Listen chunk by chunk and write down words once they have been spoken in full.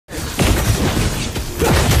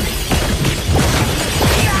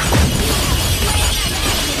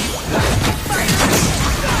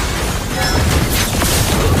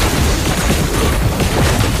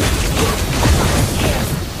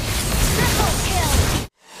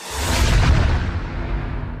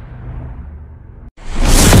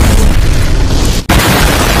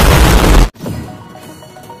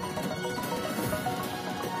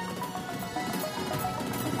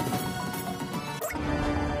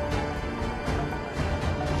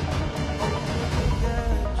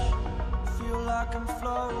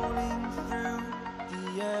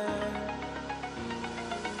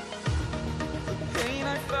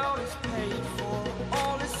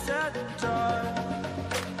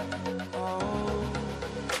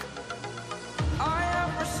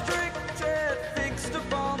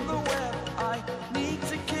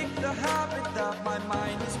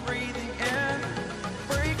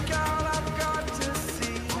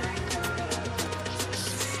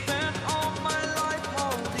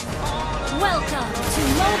Welcome to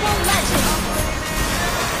Mobile Legends!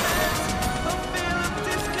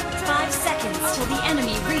 5 seconds till the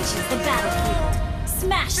enemy reaches the battlefield.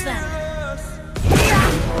 Smash them!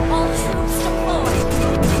 All troops deployed!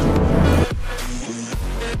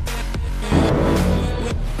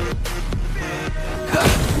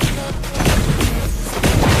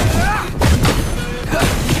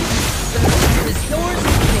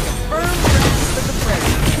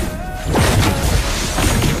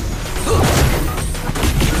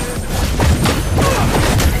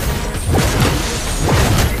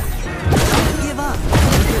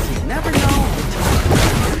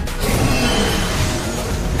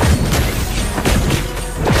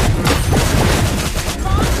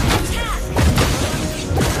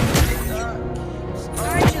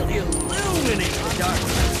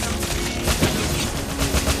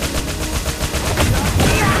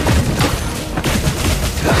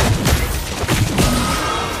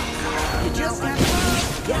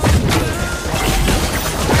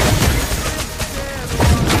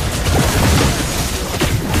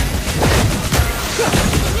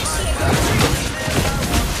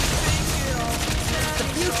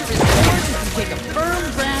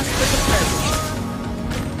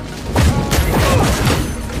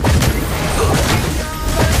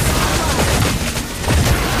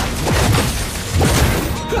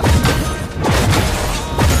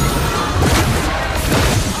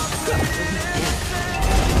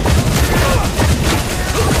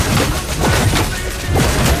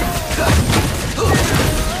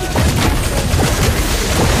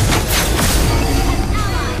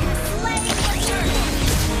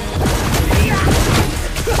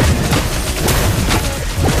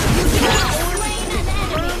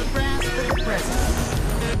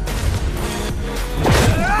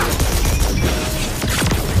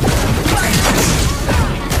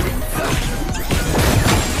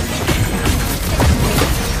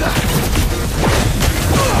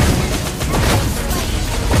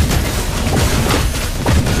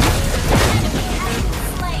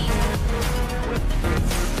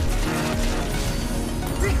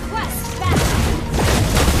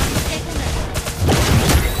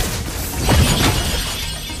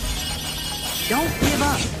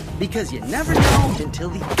 Because you never know until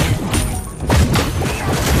the end.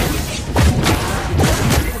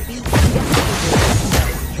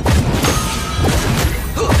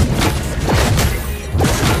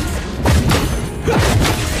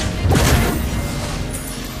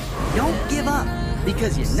 Don't give up,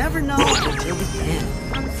 because you never know until the end.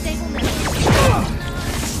 Unstable network.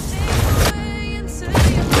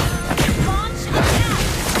 Launch attack!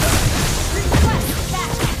 Request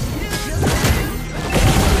backup!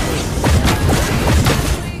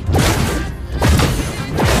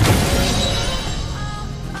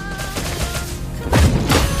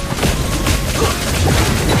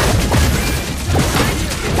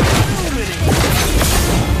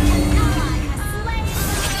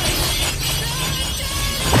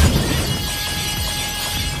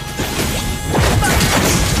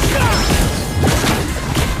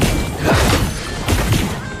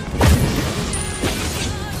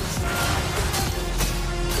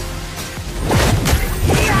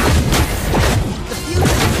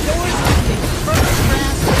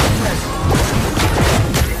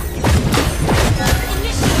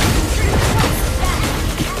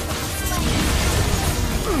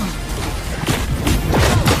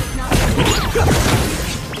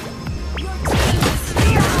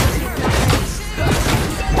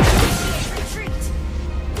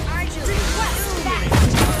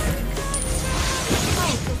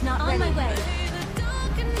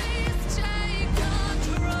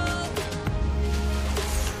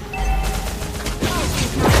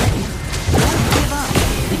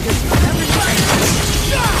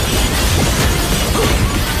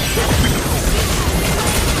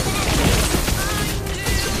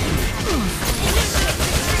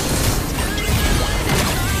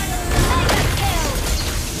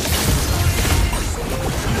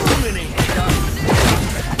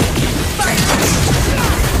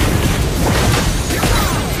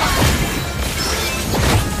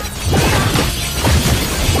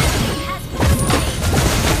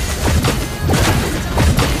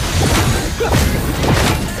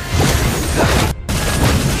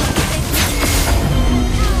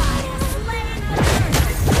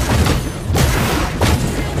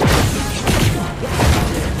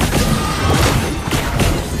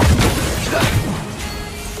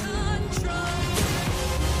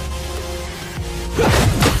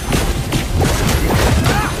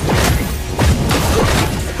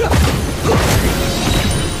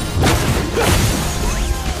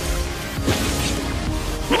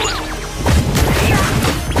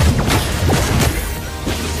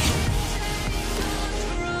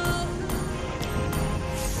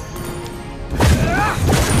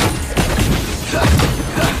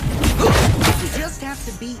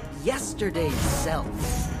 yesterday's self.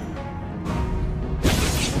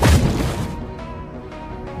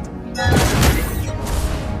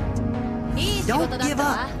 Don't give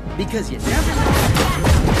up, because you never know.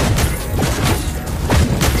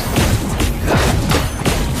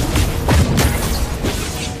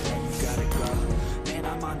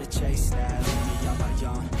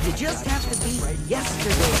 You just have to be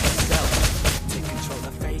yesterday's self. Take control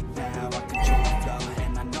of fate now, I control the flow,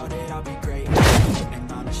 and I know that I'll be great.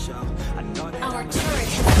 And on the show, I know that Our turret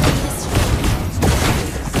has been destroyed.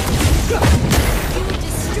 You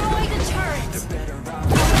destroy the turret. Our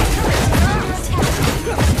turret is under attack.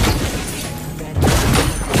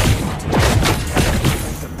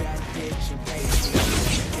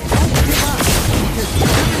 Don't give up, because you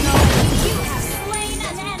never know. You have slain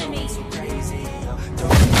an enemy.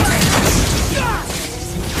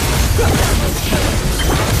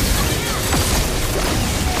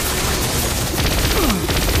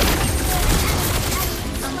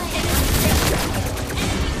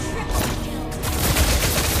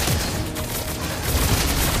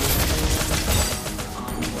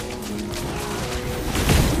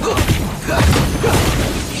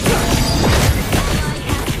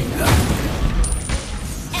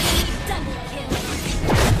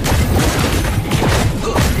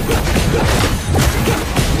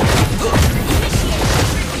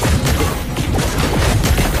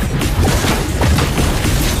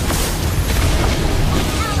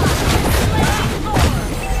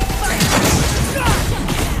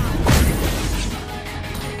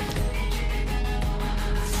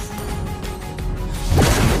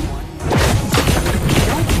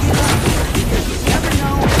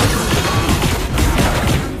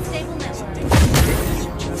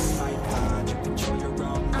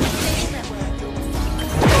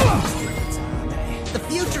 The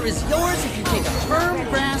future is yours if you take a firm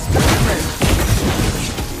grasp of the present.